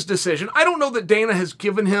his decision. I don't know that Dana has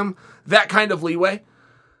given him that kind of leeway.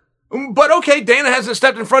 But okay, Dana hasn't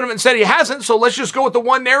stepped in front of him and said he hasn't, so let's just go with the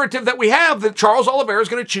one narrative that we have, that Charles Oliveira is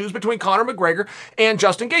going to choose between Conor McGregor and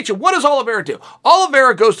Justin Gaethje. What does Oliveira do?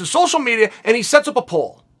 Oliveira goes to social media and he sets up a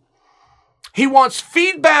poll. He wants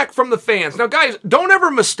feedback from the fans. Now guys, don't ever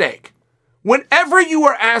mistake. Whenever you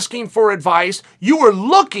are asking for advice, you are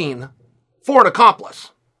looking for an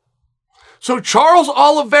accomplice. So Charles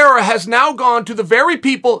Oliveira has now gone to the very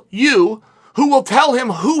people, you, who will tell him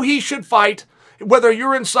who he should fight, whether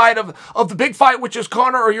you're inside of the big fight, which is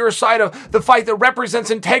Conor, or you're inside of the fight that represents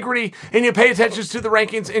integrity and you pay attention to the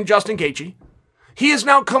rankings in Justin Gaethje. He has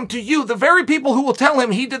now come to you, the very people who will tell him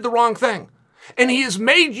he did the wrong thing. And he has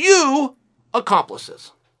made you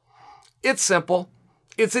accomplices. It's simple.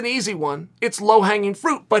 It's an easy one. It's low-hanging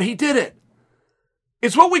fruit, but he did it.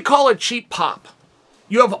 It's what we call a cheap pop.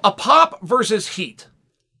 You have a pop versus heat.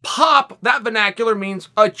 Pop, that vernacular means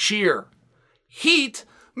a cheer. Heat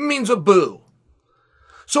means a boo.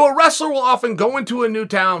 So a wrestler will often go into a new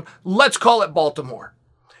town, let's call it Baltimore.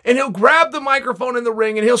 And he'll grab the microphone in the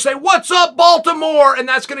ring and he'll say, what's up, Baltimore? And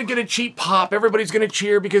that's going to get a cheap pop. Everybody's going to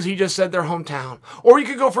cheer because he just said their hometown. Or you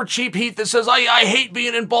could go for cheap heat that says, I hate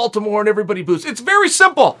being in Baltimore, and everybody boos. It's very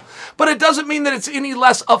simple, but it doesn't mean that it's any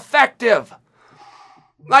less effective.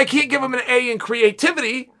 I can't give him an A in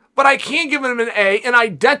creativity, but I can give him an A in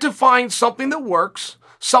identifying something that works,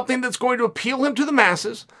 something that's going to appeal him to the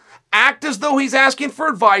masses, act as though he's asking for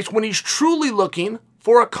advice when he's truly looking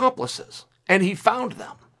for accomplices. And he found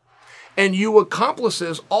them. And you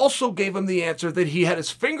accomplices also gave him the answer that he had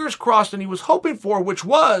his fingers crossed and he was hoping for, which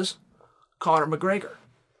was Conor McGregor.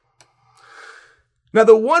 Now,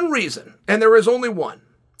 the one reason, and there is only one,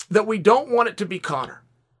 that we don't want it to be Conor,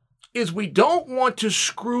 is we don't want to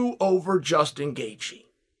screw over Justin Gaethje.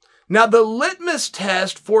 Now, the litmus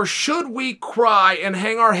test for should we cry and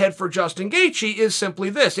hang our head for Justin Gaethje is simply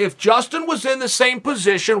this. If Justin was in the same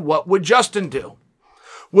position, what would Justin do?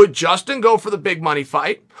 Would Justin go for the big money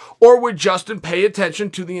fight, or would Justin pay attention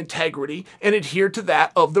to the integrity and adhere to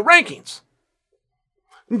that of the rankings?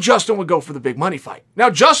 Justin would go for the big money fight. Now,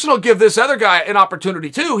 Justin will give this other guy an opportunity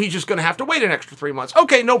too. He's just going to have to wait an extra 3 months.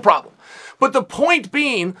 Okay, no problem. But the point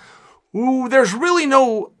being, there's really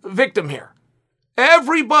no victim here.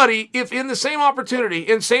 Everybody, if in the same opportunity,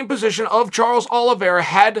 in same position of Charles Oliveira,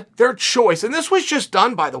 had their choice. And this was just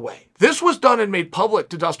done, by the way. This was done and made public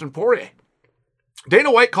to Dustin Poirier.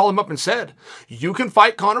 Dana White called him up and said, you can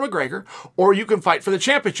fight Conor McGregor or you can fight for the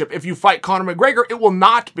championship. If you fight Conor McGregor, it will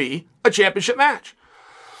not be a championship match.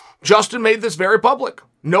 Justin made this very public.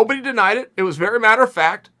 Nobody denied it. It was very matter of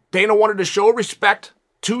fact. Dana wanted to show respect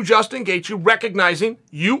to Justin Gaethje, recognizing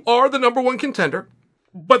you are the number one contender,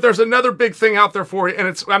 but there's another big thing out there for you,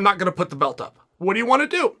 and I'm not going to put the belt up. What do you want to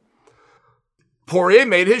do? Poirier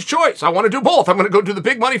made his choice. I want to do both. I'm going to go do the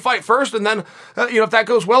big money fight first, and then, if that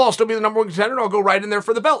goes well, I'll still be the number one contender, and I'll go right in there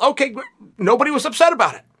for the belt. Okay, nobody was upset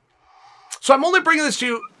about it. So I'm only bringing this to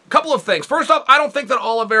you a couple of things. First off, I don't think that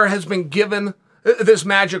Oliveira has been given this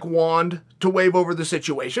magic wand to wave over the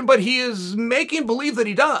situation, but he is making believe that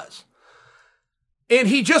he does. And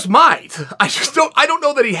he just might. I don't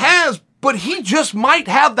know that he has, but he just might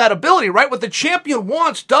have that ability, right? What the champion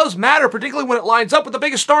wants does matter, particularly when it lines up with the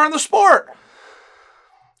biggest star in the sport.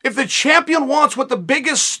 If the champion wants what the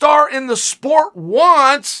biggest star in the sport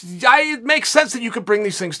wants, it makes sense that you could bring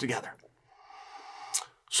these things together.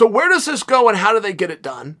 So where does this go and how do they get it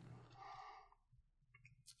done?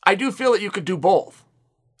 I do feel that you could do both.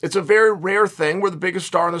 It's a very rare thing where the biggest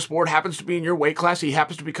star in the sport happens to be in your weight class. He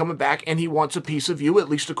happens to be coming back and he wants a piece of you, at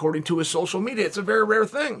least according to his social media. It's a very rare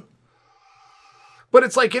thing. But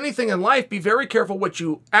it's like anything in life. Be very careful what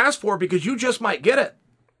you ask for because you just might get it.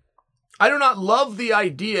 I do not love the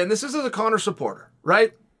idea, and this is as a Conor supporter,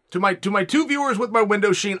 right? To my two viewers with my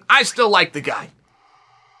window sheen, I still like the guy.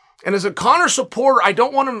 And as a Conor supporter, I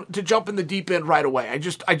don't want him to jump in the deep end right away. I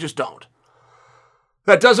just don't.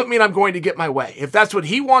 That doesn't mean I'm going to get my way. If that's what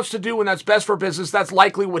he wants to do and that's best for business, that's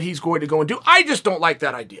likely what he's going to go and do. I just don't like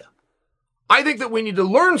that idea. I think that we need to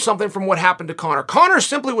learn something from what happened to Conor. Conor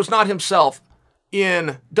simply was not himself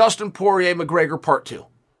in Dustin Poirier McGregor Part 2.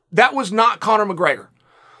 That was not Conor McGregor.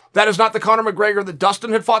 That is not the Conor McGregor that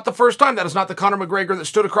Dustin had fought the first time. That is not the Conor McGregor that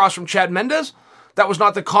stood across from Chad Mendes. That was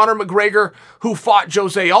not the Conor McGregor who fought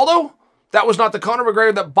Jose Aldo. That was not the Conor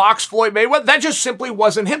McGregor that boxed Floyd Mayweather. That just simply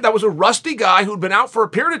wasn't him. That was a rusty guy who'd been out for a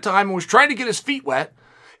period of time and was trying to get his feet wet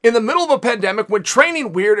in the middle of a pandemic, went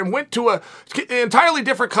training weird and went to an entirely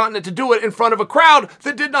different continent to do it in front of a crowd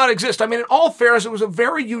that did not exist. I mean, in all fairness, it was a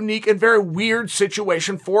very unique and very weird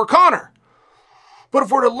situation for Conor. But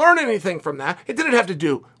if we're to learn anything from that, it didn't have to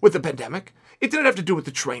do with the pandemic. It didn't have to do with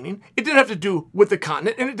the training. It didn't have to do with the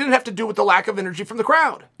continent. And it didn't have to do with the lack of energy from the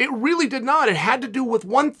crowd. It really did not. It had to do with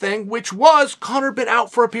one thing, which was Conor been out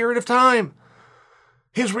for a period of time.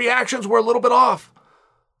 His reactions were a little bit off.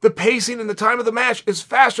 The pacing and the time of the match is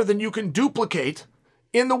faster than you can duplicate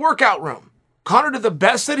in the workout room. Conor did the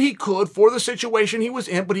best that he could for the situation he was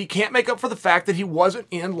in, but he can't make up for the fact that he wasn't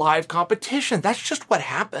in live competition. That's just what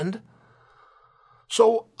happened.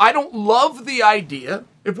 So I don't love the idea,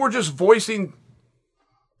 if we're just voicing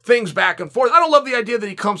things back and forth, I don't love the idea that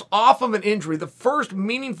he comes off of an injury, the first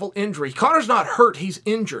meaningful injury. Conor's not hurt, he's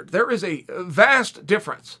injured. There is a vast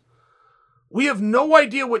difference. We have no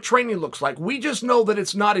idea what training looks like. We just know that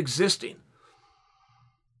it's not existing.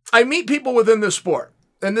 I meet people within this sport,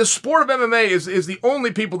 and this sport of MMA is the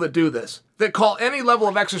only people that do this, that call any level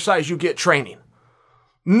of exercise you get training.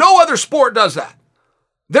 No other sport does that.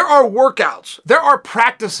 There are workouts, there are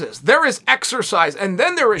practices, there is exercise, and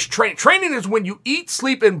then there is training. Training is when you eat,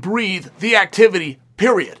 sleep, and breathe the activity,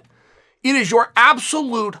 period. It is your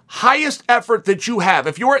absolute highest effort that you have.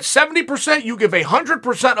 If you're at 70%, you give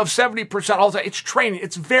 100% of 70% all the time. It's training.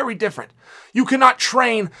 It's very different. You cannot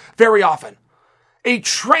train very often. A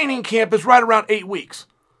training camp is right around 8 weeks.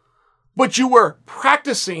 But you were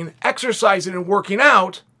practicing, exercising, and working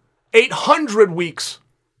out 800 weeks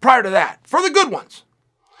prior to that, for the good ones.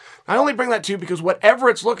 I only bring that to you because whatever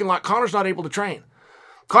it's looking like, Conor's not able to train.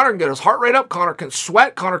 Conor can get his heart rate up. Conor can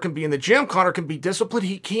sweat. Conor can be in the gym. Conor can be disciplined.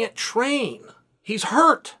 He can't train. He's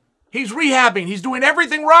hurt. He's rehabbing. He's doing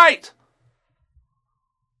everything right.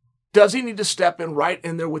 Does he need to step in right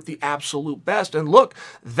in there with the absolute best? And look,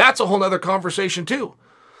 that's a whole other conversation too.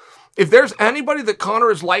 If there's anybody that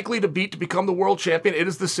Conor is likely to beat to become the world champion, it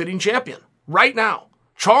is the sitting champion right now.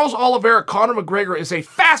 Charles Oliveira, Conor McGregor is a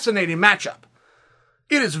fascinating matchup.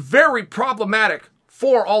 It is very problematic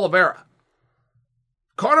for Oliveira.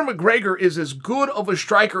 Conor McGregor is as good of a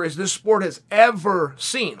striker as this sport has ever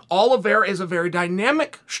seen. Oliveira is a very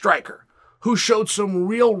dynamic striker who showed some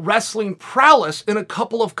real wrestling prowess in a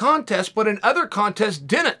couple of contests, but in other contests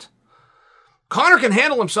didn't. Conor can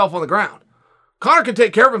handle himself on the ground. Conor can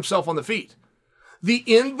take care of himself on the feet. The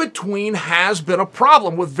in-between has been a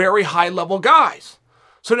problem with very high-level guys.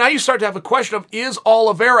 So now you start to have a question of, is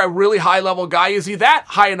Oliveira a really high-level guy? Is he that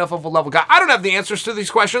high enough of a level guy? I don't have the answers to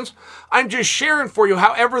these questions. I'm just sharing for you,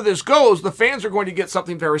 however this goes, the fans are going to get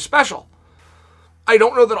something very special. I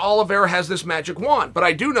don't know that Oliveira has this magic wand, but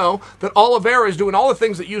I do know that Oliveira is doing all the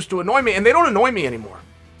things that used to annoy me, and they don't annoy me anymore.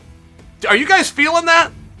 Are you guys feeling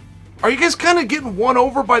that? Are you guys kind of getting won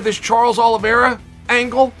over by this Charles Oliveira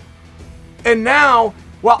angle? And now,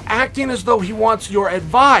 while acting as though he wants your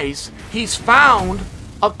advice, he's found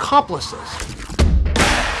accomplices.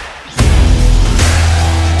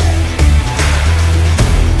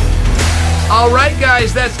 All right,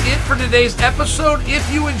 guys, that's it for today's episode.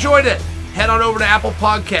 If you enjoyed it, head on over to Apple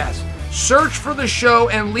Podcasts, search for the show,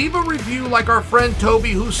 and leave a review like our friend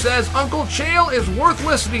Toby, who says Uncle Chael is worth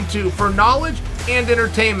listening to for knowledge and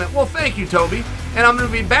entertainment. Well, thank you, Toby. And I'm going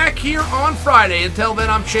to be back here on Friday. Until then,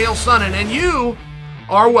 I'm Chael Sonnen, and you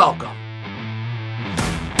are welcome.